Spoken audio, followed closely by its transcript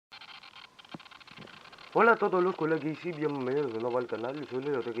Hola a todos los colegas y bienvenidos de nuevo al canal. Soy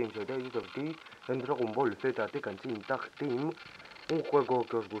Leo de Games y estoy aquí en Dragón Ball Z Tenkachin Tag Team, un juego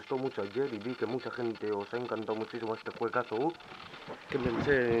que os gustó mucho ayer y vi que mucha gente os ha encantado muchísimo este juegazo, que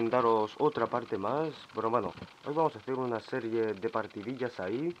pensé en daros otra parte más, pero bueno, hoy vamos a hacer una serie de partidillas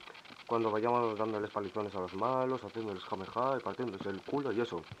ahí, cuando vayamos dándoles palizones a los malos, haciéndoles jameja y partiéndose el culo y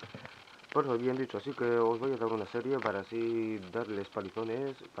eso. Por eso bien dicho, así que os voy a dar una serie para así darles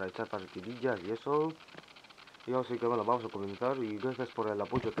palizones, para echar partidillas y eso. Y así que bueno, vamos a comenzar y gracias por el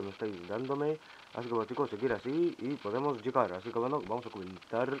apoyo que me estáis dándome. Así que bueno chicos, seguir así y podemos llegar. Así que bueno, vamos a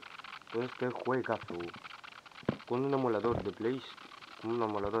comenzar con este juegazo. Con un emulador de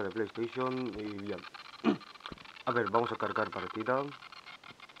PlayStation y bien. A ver, vamos a cargar partida.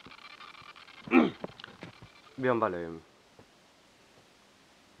 Bien, vale.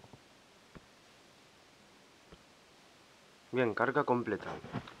 Bien, carga completa.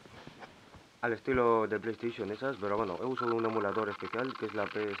 Al estilo de PlayStation esas, pero bueno, he usado un emulador especial que es la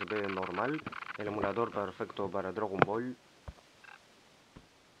PSP normal. El emulador perfecto para Dragon Ball.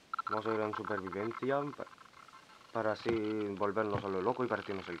 Vamos a ir en supervivencia para así volvernos a lo loco y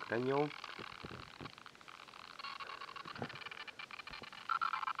partirnos el cráneo.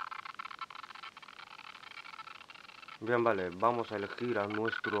 Bien, vale, vamos a elegir a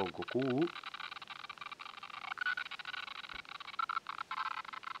nuestro Goku.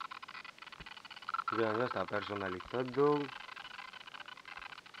 Bien, ya está personalizado.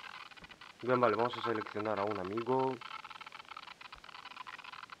 Bien, vale, vamos a seleccionar a un amigo.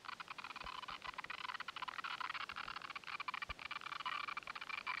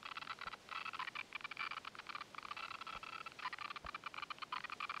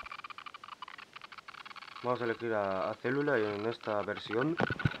 Vamos a elegir a Célula en esta versión,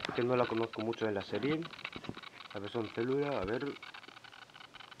 que no la conozco mucho en la serie. La versión Célula, a ver.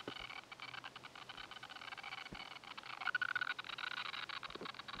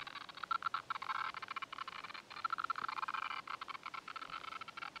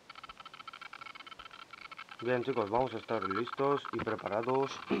 Bien chicos, vamos a estar listos y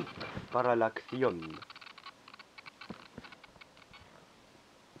preparados para la acción.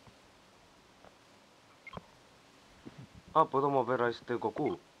 Ah, puedo mover a este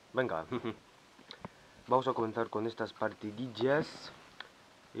Goku. Venga. Vamos a comenzar con estas partidillas.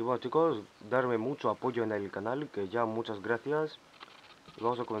 Y bueno chicos, darme mucho apoyo en el canal, que ya muchas gracias. Y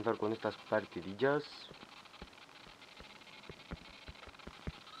vamos a comenzar con estas partidillas.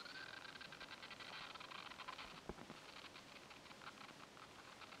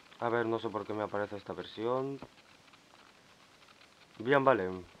 A ver, no sé por qué me aparece esta versión. Bien, vale.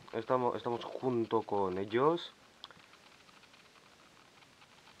 Estamos junto con ellos.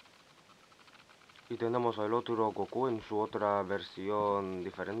 Y tenemos al otro Goku en su otra versión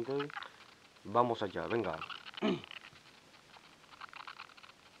diferente. Vamos allá, venga.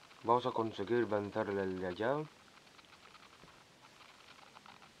 Vamos a conseguir vencerle el de allá.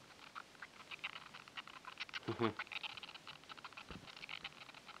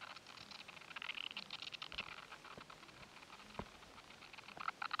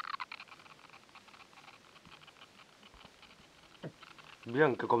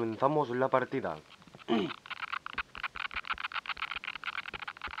 Bien, que comenzamos la partida.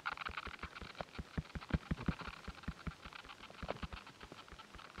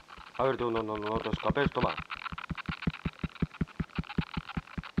 A ver, tú no te escapes, toma.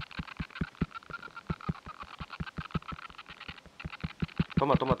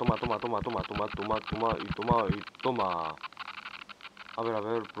 Toma, toma, toma, toma, toma, toma, toma, toma, toma, y toma, y toma. A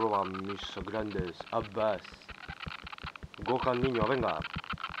ver, prueba mis grandes abas. Gohan, niño, venga.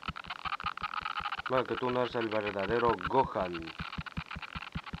 Vale, que tú no eres el verdadero Gohan.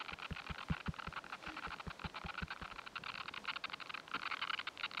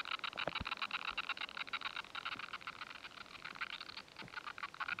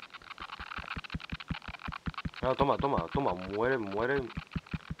 Ah, toma, toma, toma, muere, muere.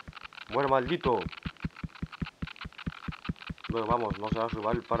 Muere, maldito. Bueno, vamos, no será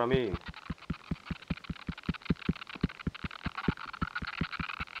rival para mí.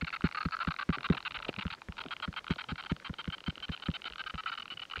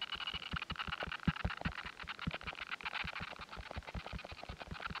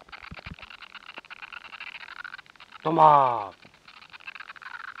 ¡Toma!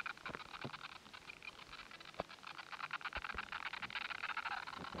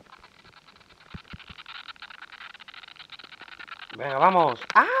 Venga, vamos.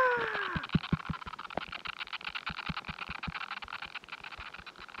 ¡Ah!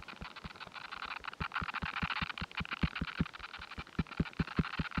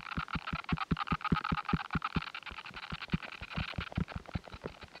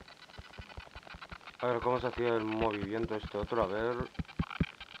 A ver, ¿cómo se hacía el movimiento este otro? A ver...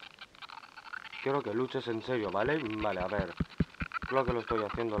 Quiero que luches en serio, ¿vale? Vale, a ver. Creo que lo estoy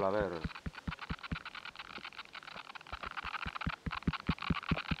haciendo, a ver.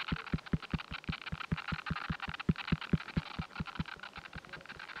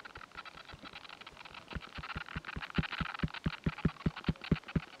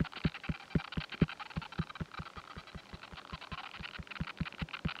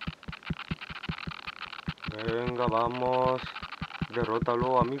 Venga, vamos.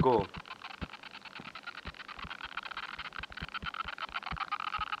 Derrótalo, amigo.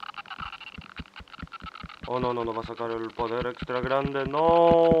 Oh, no, no, no va a sacar el poder extra grande.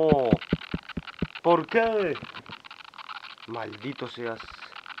 ¡No! ¿Por qué? Maldito seas.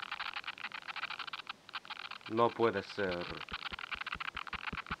 No puede ser.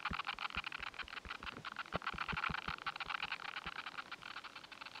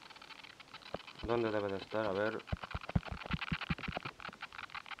 ¿Dónde debe de estar? A ver.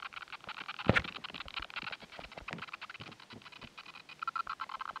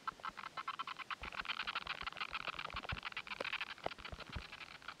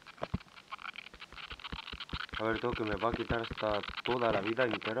 A ver, tengo que me va a quitar hasta toda la vida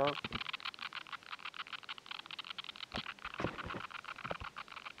entera.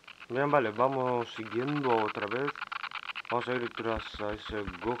 Bien, vale, vamos siguiendo otra vez. Vamos a ir tras a ese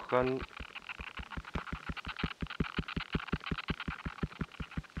Gohan.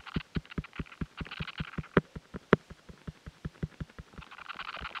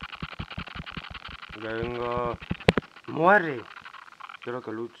 Venga. ¡Muere! Quiero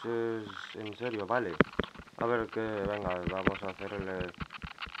que luches en serio, vale. A ver que, venga, vamos a hacerle...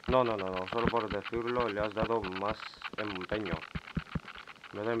 No, no, no, no, solo por decirlo le has dado más empeño.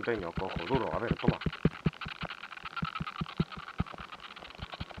 Me da empeño, cojo duro, a ver, toma.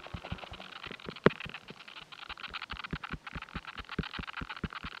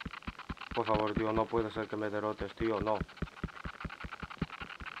 Por favor, tío, no puede ser que me derrotes, tío, no.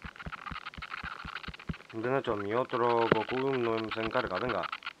 Bien hecho, mi otro Goku no se encarga, venga.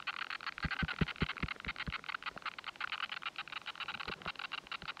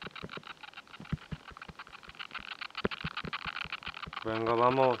 Venga,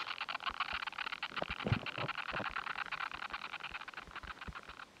 vamos.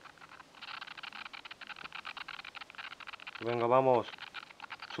 Venga, vamos.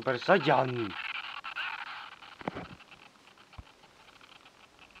 Super Saiyan.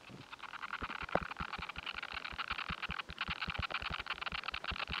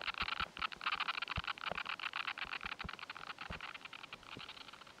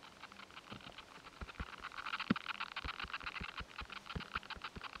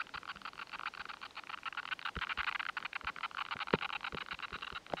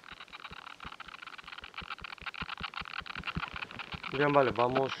 Bien, vale,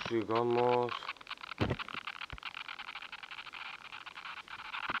 vamos, sigamos.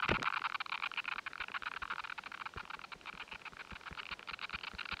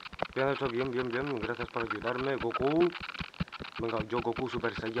 Bien hecho, bien, bien, bien. Gracias por ayudarme, Goku. Venga, yo Goku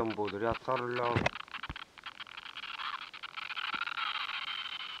Super Saiyan podré hacerlo.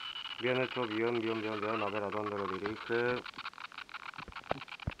 Bien hecho, bien, bien, bien, bien. A ver a dónde lo dirige.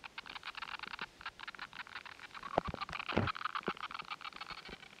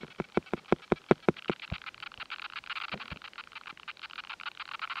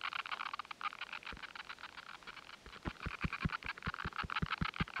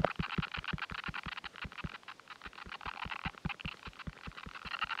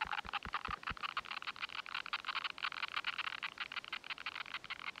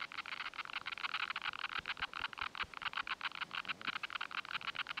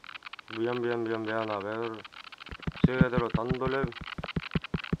 Bien, bien, bien, bien. A ver. Sigue derrotándole.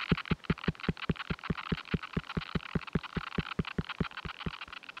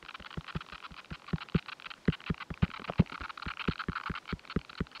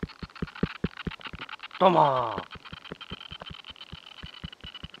 ¡Toma!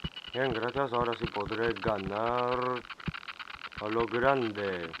 Bien, gracias. Ahora sí podré ganar a lo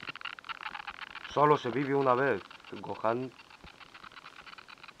grande. Solo se vive una vez, Gohan.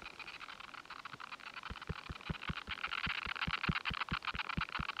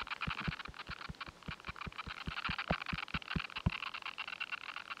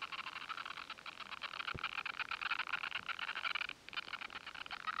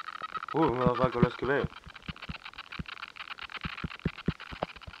 Menos mal que lo esquivé.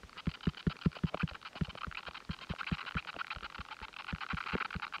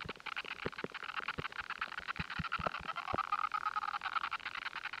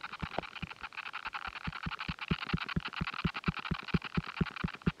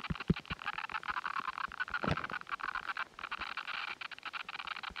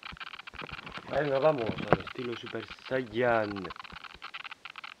 Venga, vamos, al estilo Super Saiyan.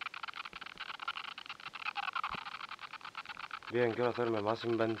 Bien, quiero hacerme más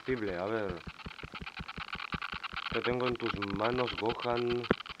invencible, a ver. ¿Qué tengo en tus manos, Gohan?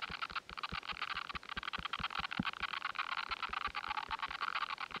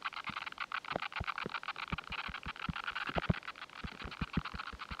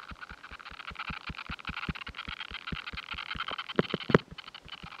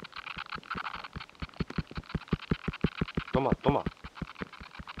 Toma, toma.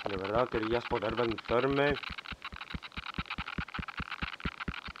 ¿De verdad querías poder vencerme?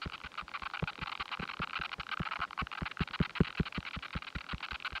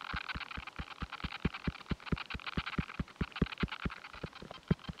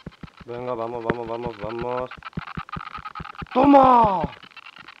 Venga, vamos, vamos, vamos, vamos. ¡Toma!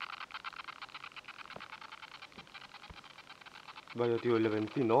 Vaya, tío, le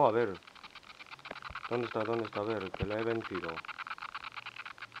vencí, ¿no? A ver. ¿Dónde está? ¿Dónde está? A ver, que le he vencido.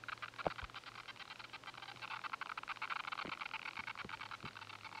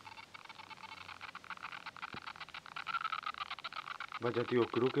 Vaya, tío,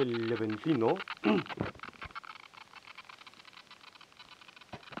 creo que le vencí, ¿no?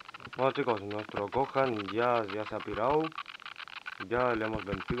 Bueno, chicos, nuestro Gohan ya se ha pirado. Ya le hemos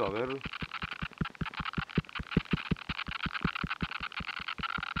vencido, a ver.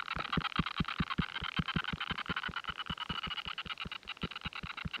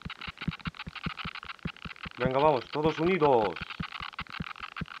 Venga, vamos, todos unidos.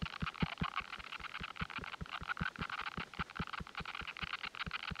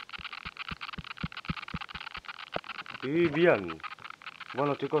 Y bien.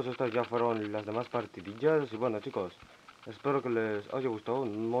 Bueno, chicos, estas ya fueron las demás partidillas. Y bueno, chicos, espero que les haya gustado.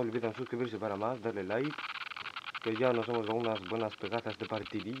 No olviden suscribirse para más, darle like. Que ya nos hemos dado unas buenas pedazas de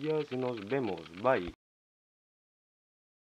partidillas. Y nos vemos. Bye.